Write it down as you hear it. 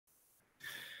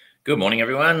Good morning,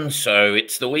 everyone. So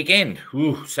it's the weekend,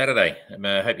 Saturday.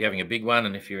 I hope you're having a big one.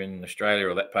 And if you're in Australia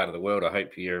or that part of the world, I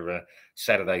hope your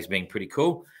Saturday's been pretty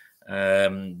cool.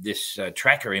 This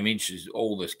tracker image is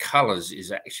all this colours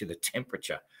is actually the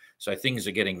temperature. So things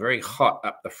are getting very hot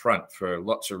up the front for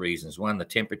lots of reasons. One, the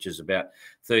temperature's about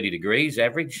 30 degrees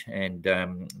average, and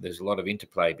there's a lot of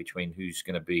interplay between who's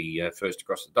going to be first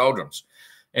across the doldrums.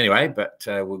 Anyway, but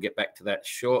we'll get back to that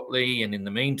shortly. And in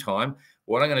the meantime,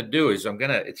 what I'm going to do is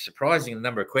it's surprising the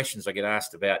number of questions I get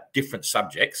asked about different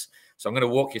subjects. So I'm going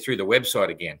to walk you through the website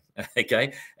again,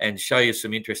 okay, and show you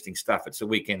some interesting stuff. It's the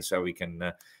weekend, so we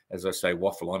can, as I say,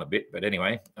 waffle on a bit. But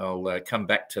anyway, I'll come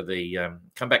back to the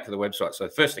website. So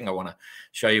the first thing I want to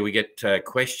show you, we get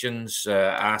questions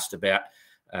asked about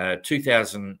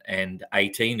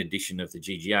 2018 edition of the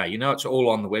GGR. You know, it's all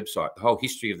on the website. The whole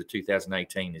history of the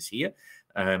 2018 is here.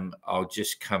 I'll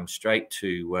just come straight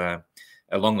to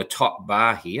along the top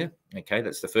bar here. Okay,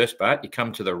 that's the first part. You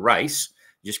come to the race,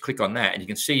 you just click on that, and you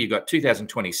can see you've got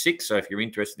 2026. So if you're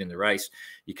interested in the race,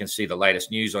 you can see the latest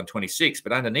news on 26.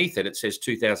 But underneath it, it says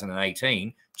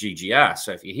 2018 GGR.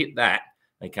 So if you hit that,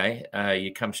 okay,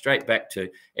 you come straight back to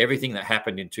everything that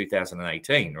happened in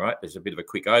 2018, right? There's a bit of a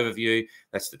quick overview.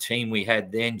 That's the team we had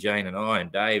then, Jane and I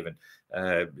and Dave and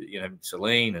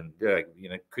Celine and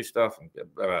Christoph, and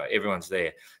everyone's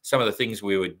there. Some of the things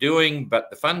we were doing, but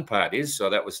the fun part is, so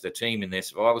that was the team in their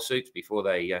survival suits before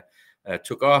they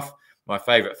took off. My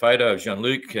favourite photo of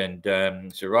Jean-Luc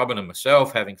and Sir Robin and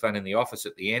myself having fun in the office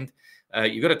at the end.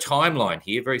 You've got a timeline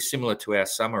here, very similar to our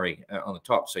summary on the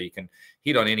top. So you can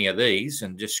hit on any of these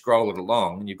and just scroll it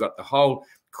along, and you've got the whole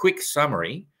quick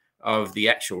summary of the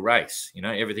actual race,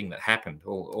 everything that happened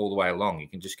all the way along. You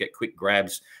can just get quick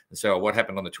grabs and say, what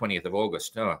happened on the 20th of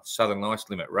August? Oh, southern ice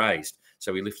limit raised.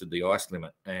 So we lifted the ice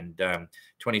limit. And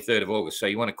 23rd of August. So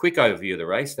you want a quick overview of the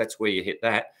race. That's where you hit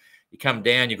that. You come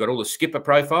down, you've got all the skipper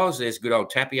profiles. There's good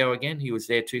old Tapio again. He was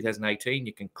there 2018.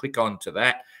 You can click on to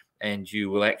that and you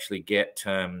will actually get,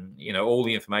 all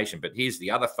the information. But here's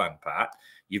the other fun part.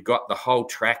 You've got the whole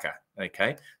tracker,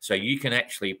 okay? So you can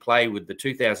actually play with the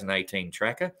 2018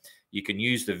 tracker. You can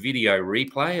use the video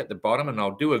replay at the bottom, and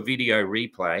I'll do a video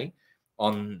replay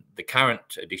on the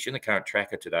current edition, the current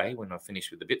tracker today when I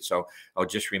finish with the bit. So I'll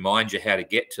just remind you how to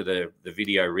get to the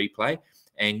video replay,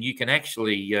 and you can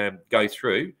actually go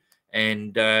through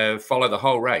and follow the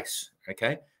whole race,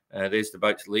 okay? There's the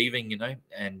boats leaving,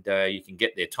 and you can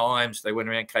get their times. They went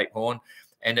around Cape Horn.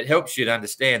 And it helps you to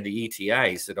understand the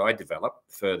ETAs that I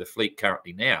developed for the fleet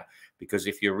currently now. Because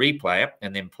if you replay it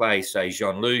and then play, say,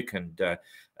 Jean-Luc and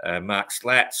Mark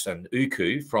Slats and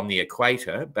Uku from the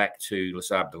equator back to Les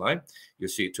Sables d'Olonne, you'll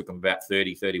see it took them about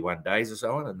 30, 31 days or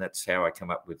so on. And that's how I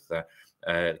come up with the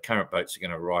current boats are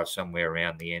going to arrive somewhere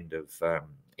around the end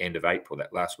of April,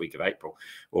 that last week of April,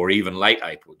 or even late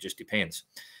April. It just depends.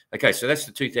 Okay, so that's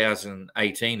the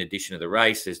 2018 edition of the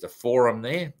race. There's the forum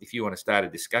there. If you want to start a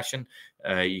discussion,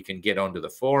 you can get onto the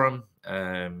forum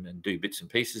and do bits and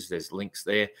pieces. There's links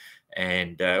there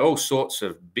and all sorts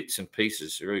of bits and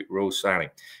pieces are all sailing.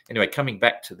 Anyway, coming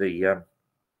back to the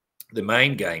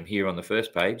main game here on the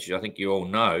first page, I think you all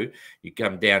know, you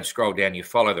come down, scroll down, you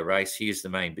follow the race. Here's the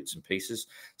main bits and pieces.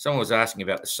 Someone was asking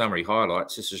about the summary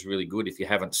highlights. This is really good if you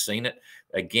haven't seen it.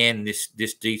 Again,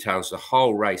 this details the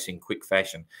whole race in quick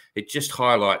fashion. It just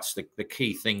highlights the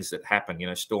key things that happen.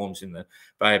 Storms in the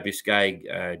Bay of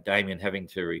Biscay, Damien having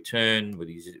to return with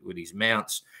his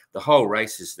mounts. The whole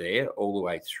race is there all the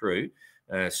way through.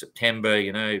 September,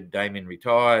 Damien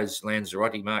retires,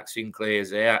 Lanzarote, Mark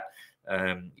Sinclair's out.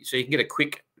 So you can get a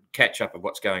quick catch up of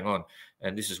what's going on.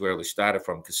 And this is where we started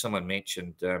from, because someone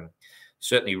mentioned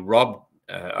certainly Rob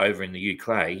over in the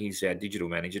UK, he's our digital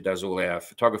manager, does all our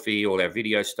photography, all our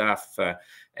video stuff,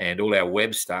 and all our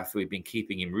web stuff. We've been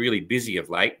keeping him really busy of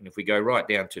late. And if we go right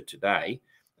down to today,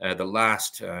 the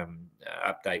last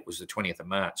update was the 20th of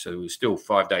March, so we're still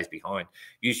 5 days behind.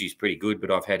 Usually he's pretty good,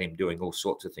 but I've had him doing all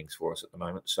sorts of things for us at the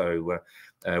moment. So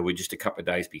we're just a couple of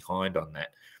days behind on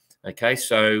that. Okay,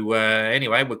 so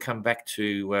anyway, we'll come back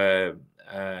to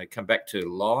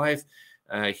live.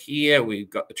 Here we've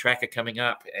got the tracker coming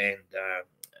up, and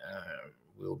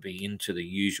we'll be into the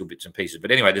usual bits and pieces.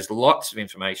 But anyway, there's lots of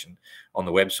information on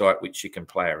the website which you can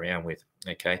play around with.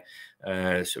 Okay,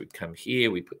 so we come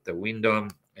here, we put the wind on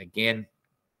again,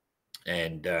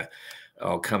 and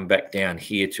I'll come back down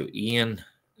here to Ian.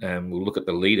 We'll look at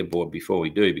the leaderboard before we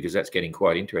do, because that's getting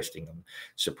quite interesting. I'm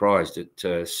surprised.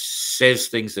 It says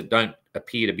things that don't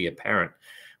appear to be apparent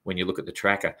when you look at the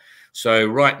tracker. So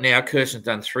right now, Kirsten's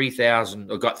done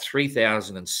 3,000, or got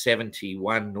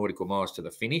 3,071 nautical miles to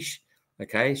the finish.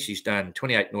 Okay, she's done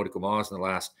 28 nautical miles in the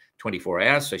last 24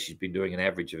 hours. So she's been doing an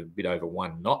average of a bit over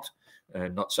 1 knot.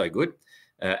 Not so good.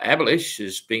 Abelish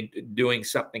has been doing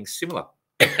something similar.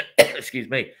 Excuse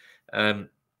me.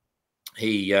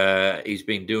 He's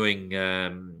been doing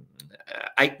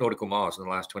 8 nautical miles in the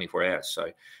last 24 hours,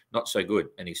 so not so good.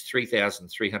 And he's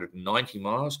 3,390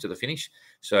 miles to the finish,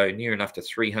 so near enough to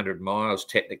 300 miles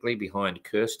technically behind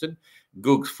Kirsten.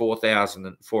 Goog's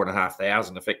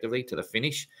 4,500 effectively to the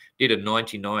finish. Did a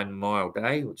 99-mile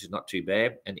day, which is not too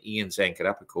bad. And Ian's anchored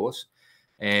up, of course.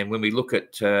 And when we look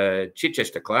at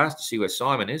Chichester class to see where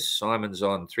Simon is, Simon's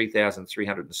on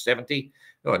 3,370,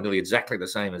 nearly exactly the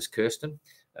same as Kirsten.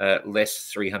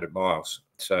 Less 300 miles.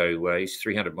 So he's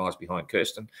 300 miles behind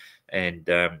Kirsten and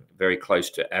very close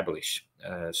to Abelish.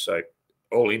 So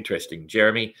all interesting.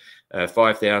 Jeremy,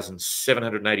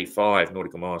 5,785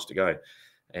 nautical miles to go.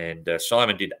 And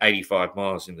Simon did 85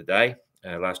 miles in the day,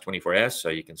 last 24 hours. So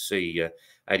you can see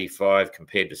 85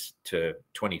 compared to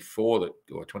 24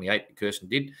 or 28 that Kirsten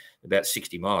did, about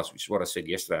 60 miles, which is what I said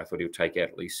yesterday. I thought he would take out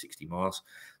at least 60 miles.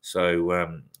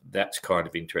 So that's kind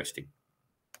of interesting.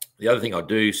 The other thing I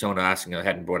do, someone asking, I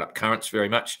hadn't brought up currents very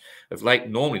much of late.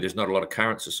 Normally, there's not a lot of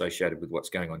currents associated with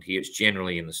what's going on here. It's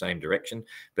generally in the same direction,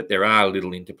 but there are little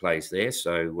interplays there.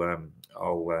 So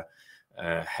I'll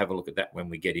have a look at that when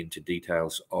we get into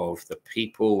details of the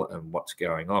people and what's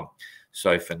going on.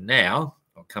 So for now,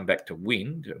 I'll come back to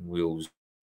wind and we'll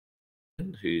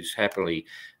who's happily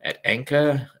at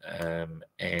anchor.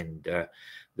 And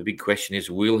the big question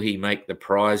is, will he make the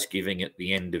prize giving at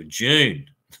the end of June?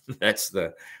 That's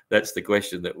the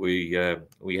question that we had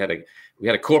a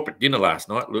corporate dinner last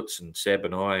night. Lutz and Seb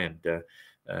and I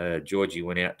and Georgie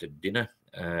went out to dinner.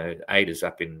 Ada's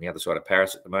up in the other side of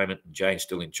Paris at the moment, and Jane's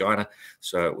still in China.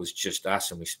 So it was just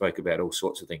us, and we spoke about all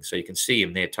sorts of things. So you can see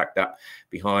him there tucked up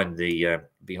behind the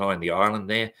island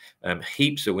there.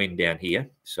 Heaps of wind down here.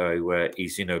 So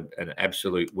he's in an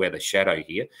absolute weather shadow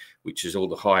here, which is all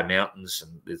the high mountains.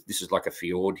 And this is like a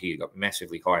fjord here. You've got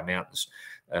massively high mountains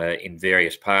in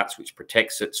various parts, which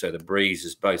protects it. So the breeze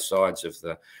is both sides of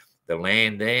the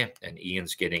land there, and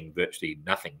Ian's getting virtually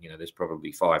nothing. There's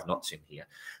probably 5 knots in here.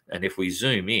 And if we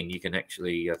zoom in, you can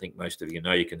actually, I think most of you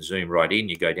know, you can zoom right in.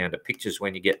 You go down to pictures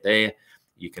when you get there.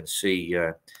 You can see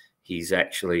he's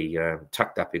actually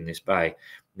tucked up in this bay.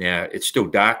 Now, it's still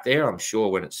dark there. I'm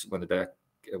sure when the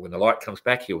light comes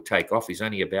back, he'll take off. He's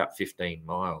only about 15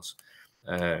 miles.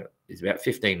 He's about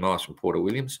 15 miles from Port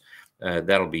Williams.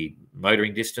 That'll be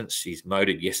motoring distance. He's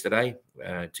motored yesterday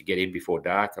to get in before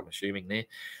dark, I'm assuming there.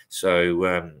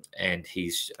 So, and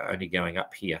he's only going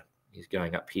up here. He's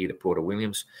going up here to Port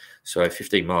Williams. So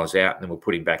 15 miles out, and then we'll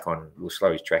put him back on. We'll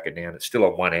slow his tracker down. It's still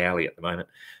on 1 hourly at the moment.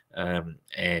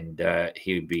 And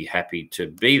he'll be happy to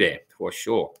be there for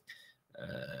sure.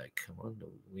 Come on, the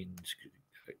wind's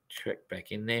track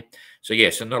back in there. So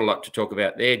not a lot to talk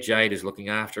about there. Jade is looking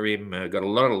after him. Got a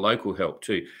lot of local help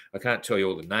too. I can't tell you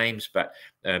all the names, but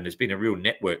there's been a real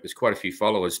network. There's quite a few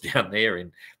followers down there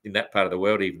in that part of the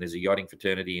world. Even there's a yachting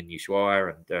fraternity in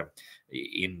Ushuaia and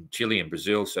in Chile and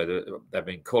Brazil. So they've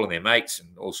been calling their mates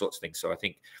and all sorts of things. So I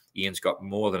think Ian's got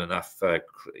more than enough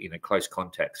close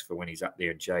contacts for when he's up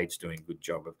there, and Jade's doing a good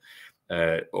job of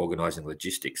organising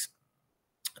logistics.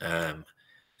 Wrong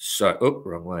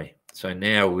way. So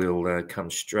now we'll come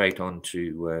straight on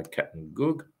to Captain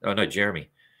Goog. Oh, no, Jeremy.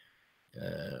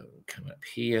 Come up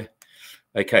here.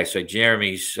 Okay, so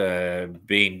Jeremy's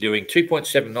been doing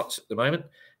 2.7 knots at the moment.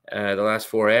 The last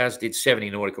 4 hours, did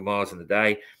 70 nautical miles in the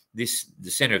day. The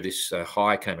center of this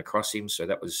high came across him, so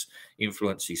that was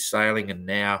influenced his sailing. And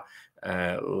now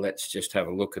let's just have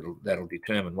a look at that'll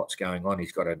determine what's going on.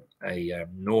 He's got a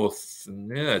north.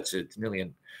 No, it's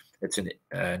nearly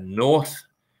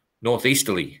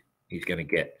northeasterly he's going to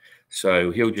get.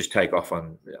 So he'll just take off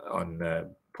on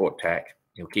Port Tack.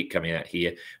 He'll keep coming out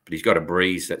here, but he's got a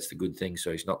breeze. That's the good thing.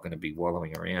 So he's not going to be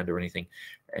wallowing around or anything.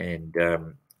 And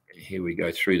here we go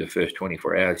through the first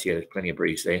 24 hours. Yeah, there's plenty of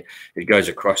breeze there. It goes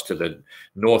across to the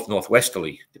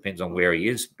northwesterly, depends on where he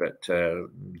is, but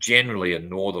generally a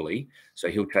northerly. So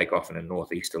he'll take off in a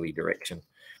northeasterly direction.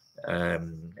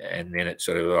 And then it's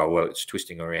sort of, it's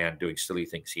twisting around doing silly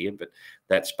things here, but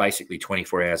that's basically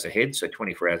 24 hours ahead. So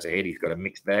 24 hours ahead, he's got a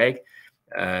mixed bag.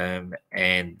 And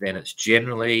then it's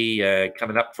generally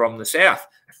coming up from the south.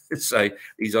 So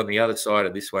he's on the other side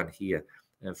of this one here.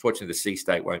 Unfortunately, the sea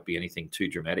state won't be anything too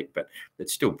dramatic, but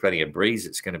there's still plenty of breeze.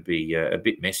 It's going to be a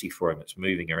bit messy for him. It's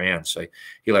moving around. So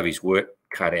he'll have his work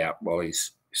cut out while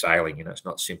he's sailing. It's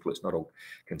not simple. It's not all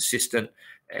consistent.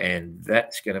 And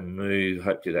that's going to move.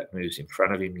 Hopefully that moves in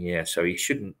front of him. Yeah, so he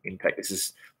shouldn't impact. This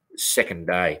is second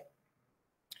day.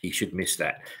 he should miss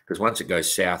that, because once it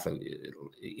goes south,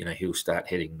 you know, he'll start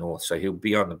heading north. So he'll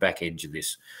be on the back edge of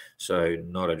this. So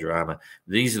not a drama.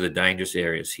 These are the dangerous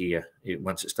areas here.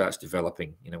 Once it starts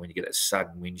developing, you know, when you get that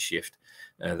sudden wind shift,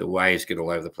 the waves get all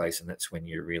over the place, and that's when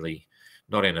you're really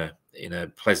not in a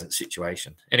pleasant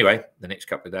situation. Anyway, the next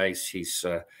couple of days, he's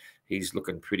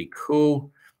looking pretty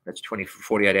cool. That's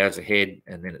 48 hours ahead,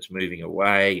 and then it's moving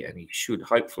away, and he should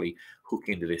hopefully hook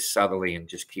into this southerly and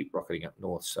just keep rocketing up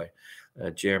north. So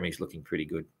Jeremy's looking pretty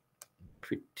good,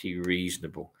 pretty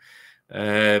reasonable.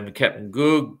 Captain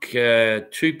Goog,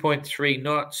 2.3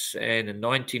 knots and a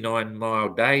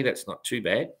 99-mile day. That's not too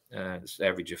bad. It's an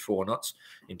average of 4 knots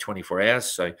in 24 hours.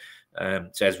 So,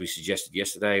 as we suggested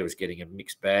yesterday, he was getting a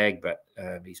mixed bag, but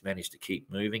he's managed to keep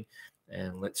moving.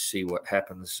 And let's see what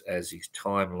happens as his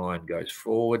timeline goes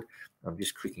forward. I'm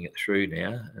just clicking it through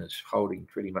now, and it's holding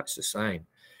pretty much the same.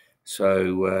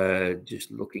 So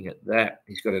just looking at that,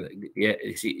 he's got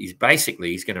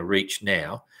he's going to reach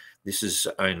now. This is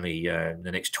only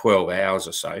the next 12 hours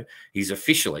or so. He's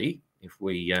officially, if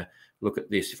we look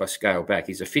at this, if I scale back,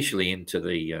 he's officially into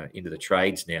the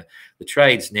trades now. The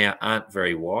trades now aren't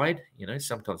very wide. You know,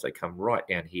 sometimes they come right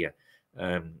down here.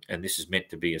 And this is meant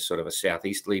to be a sort of a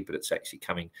southeasterly, but it's actually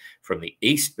coming from the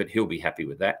east, but he'll be happy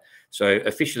with that. So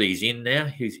officially he's in now.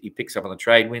 He picks up on the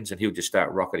trade winds, and he'll just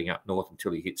start rocketing up north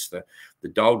until he hits the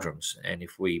doldrums. And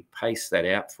if we pace that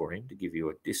out for him to give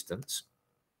you a distance,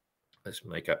 let's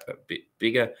make up a bit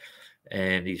bigger.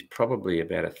 And he's probably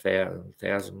about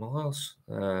 1,000 miles,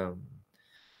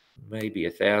 maybe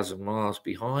 1,000 miles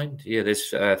behind. Yeah,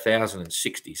 there's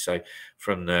 1,060. So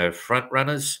from the front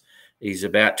runners, he's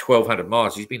about 1,200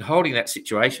 miles. He's been holding that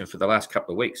situation for the last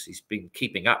couple of weeks. He's been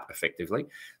keeping up effectively.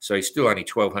 So he's still only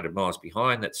 1,200 miles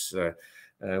behind. That's,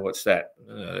 what's that?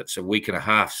 It's a week and a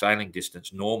half sailing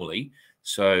distance normally.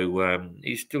 So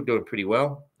he's still doing pretty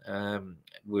well.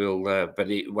 But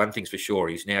one thing's for sure,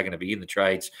 he's now going to be in the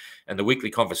trades, and the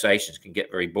weekly conversations can get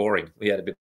very boring. We had a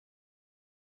bit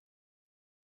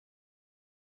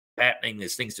happening,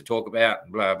 there's things to talk about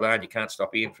and blah blah, and you can't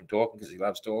stop Ian from talking because he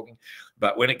loves talking.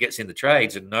 But when it gets in the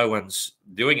trades and no one's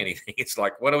doing anything, it's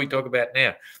like, what do we talk about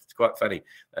now? It's quite funny.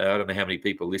 I don't know how many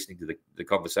people are listening to the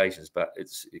conversations, but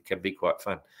it can be quite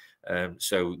fun.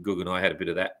 So Goog and I had a bit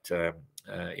of that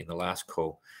in the last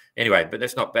call. Anyway, but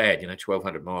that's not bad, you know,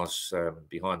 1,200 miles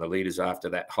behind the leaders after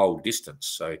that whole distance.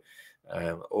 So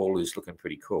all is looking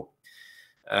pretty cool.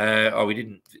 No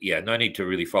need to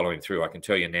really follow him through. I can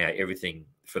tell you now, everything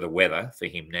for the weather for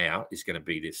him now is going to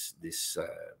be this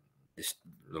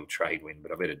little trade wind,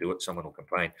 but I better do it. Someone will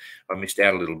complain. I missed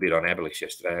out a little bit on Abelish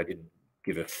yesterday. I didn't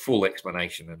give a full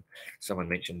explanation, and someone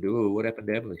mentioned, "Oh, what happened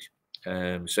to Abelish?"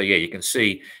 So yeah, you can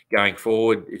see going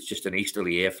forward, it's just an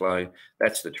easterly airflow.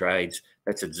 That's the trades.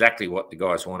 That's exactly what the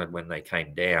guys wanted when they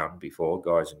came down before,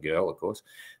 guys and girl, of course.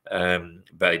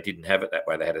 But it didn't have it that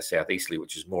way. They had a southeasterly,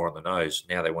 which is more on the nose.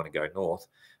 Now they want to go north.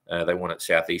 They want it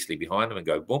southeasterly behind them and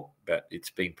go boom, but it's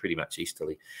been pretty much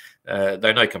easterly.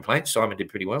 Though no complaints, Simon did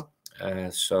pretty well.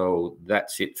 So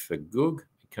that's it for Goog.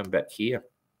 Come back here.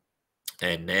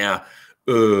 And now,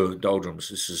 doldrums.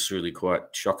 This is really quite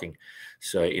shocking.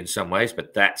 So in some ways,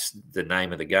 but that's the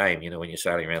name of the game. You know, when you're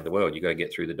sailing around the world, you've got to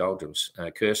get through the doldrums.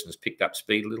 Kirsten's picked up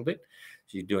speed a little bit.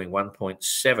 She's doing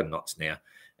 1.7 knots now.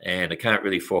 And I can't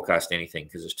really forecast anything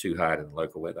because it's too hard in the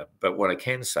local weather. But what I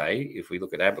can say, if we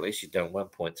look at Abelish, he's done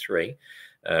 1.3,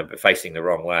 but facing the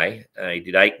wrong way. He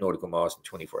did 8 nautical miles in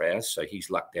 24 hours, so he's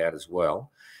lucked out as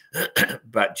well.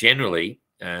 But generally,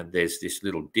 there's this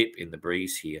little dip in the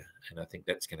breeze here, and I think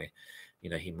that's going to, you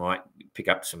know, he might pick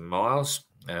up some miles,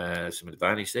 some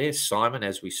advantage there. Simon,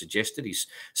 as we suggested, he's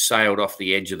sailed off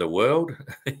the edge of the world.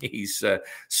 He's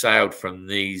sailed from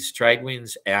these trade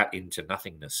winds out into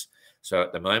nothingness. So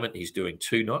at the moment, he's doing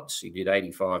 2 knots. He did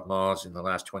 85 miles in the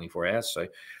last 24 hours. So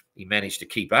he managed to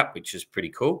keep up, which is pretty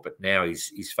cool. But now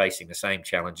he's facing the same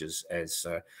challenges as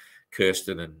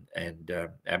Kirsten and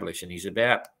Abelish. And he's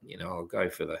about, you know, I'll go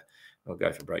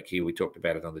for break here. We talked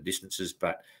about it on the distances.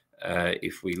 But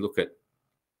if we look at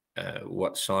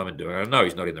what Simon doing, I know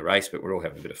he's not in the race, but we're all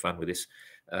having a bit of fun with this.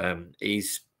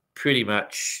 He's pretty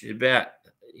much about,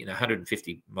 you know,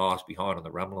 150 miles behind on the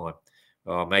run line.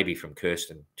 Maybe from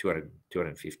Kirsten,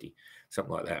 250,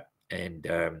 something like that. And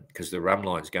because the run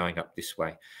line's going up this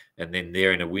way, and then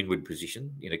they're in a windward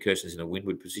position. You know, Kirsten's in a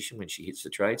windward position when she hits the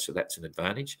trade, so that's an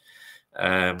advantage.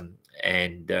 And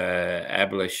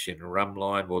Abelish and run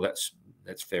line, well, that's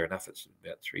fair enough. It's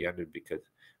about 300 because,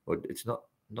 well, it's not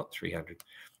 300.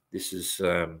 This is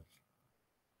the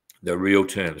real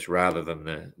terms rather than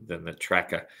the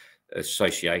tracker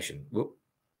association. Whoop,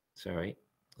 sorry.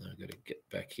 I've got to get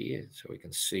back here so we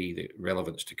can see the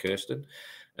relevance to Kirsten.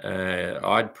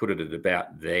 I'd put it at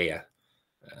about there,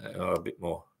 a bit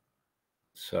more.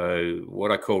 So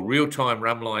what I call real-time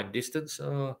run line distance.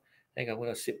 Oh, hang on, when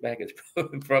I sit back, it's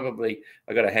probably,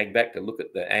 I got to hang back to look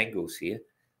at the angles here.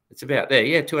 It's about there,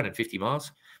 yeah, 250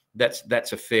 miles.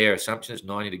 That's a fair assumption. It's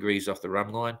 90 degrees off the run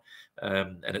line,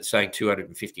 and it's saying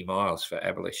 250 miles for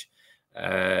Abolish.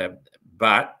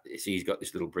 But see, he's got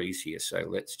this little breeze here, so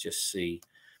let's just see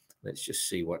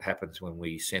what happens when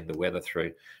we send the weather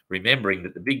through. Remembering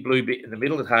that the big blue bit in the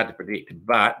middle is hard to predict,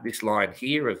 but this line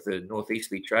here of the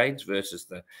northeasterly trades versus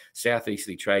the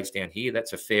southeasterly trades down here,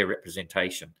 that's a fair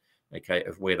representation, okay,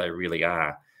 of where they really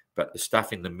are. But the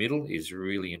stuff in the middle is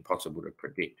really impossible to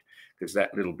predict, because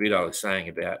that little bit I was saying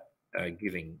about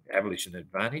giving Abolish an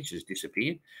advantage has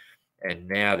disappeared. And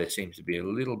now there seems to be a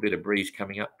little bit of breeze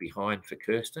coming up behind for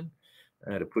Kirsten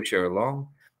to push her along.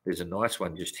 There's a nice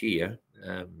one just here,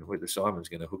 whether Simon's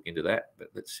going to hook into that, but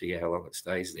let's see how long it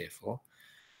stays there for.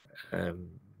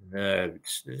 No,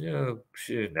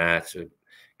 it's a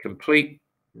complete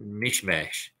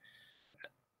mishmash.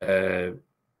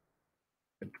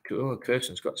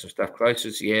 Kirsten's got some stuff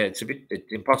closest. Yeah, it's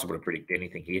impossible to predict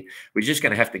anything here. We're just going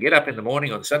to have to get up in the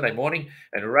morning on Sunday morning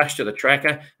and rush to the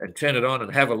tracker and turn it on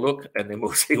and have a look, and then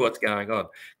we'll see what's going on,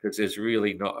 because there's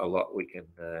really not a lot we can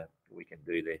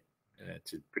do there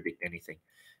to predict anything.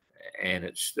 And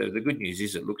it's the good news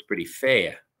is it looks pretty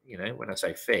fair. You know, when I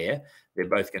say fair, they're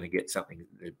both going to get something.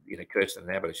 You know, Kirsten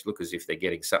and Abolish look as if they're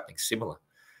getting something similar.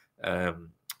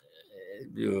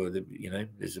 You know,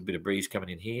 there's a bit of breeze coming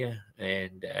in here,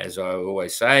 and as I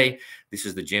always say, this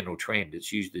is the general trend.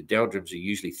 It's usually the doldrums are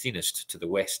usually thinnest to the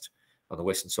west, on the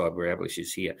western side where Abolish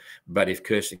is here. But if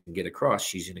Kirsten can get across,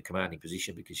 she's in a commanding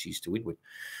position because she's to windward.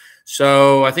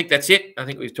 So I think that's it. I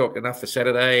think we've talked enough for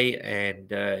Saturday,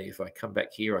 and if I come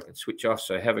back here, I can switch off.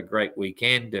 So have a great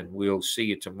weekend, and we'll see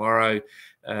you tomorrow.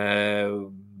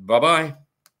 Bye-bye.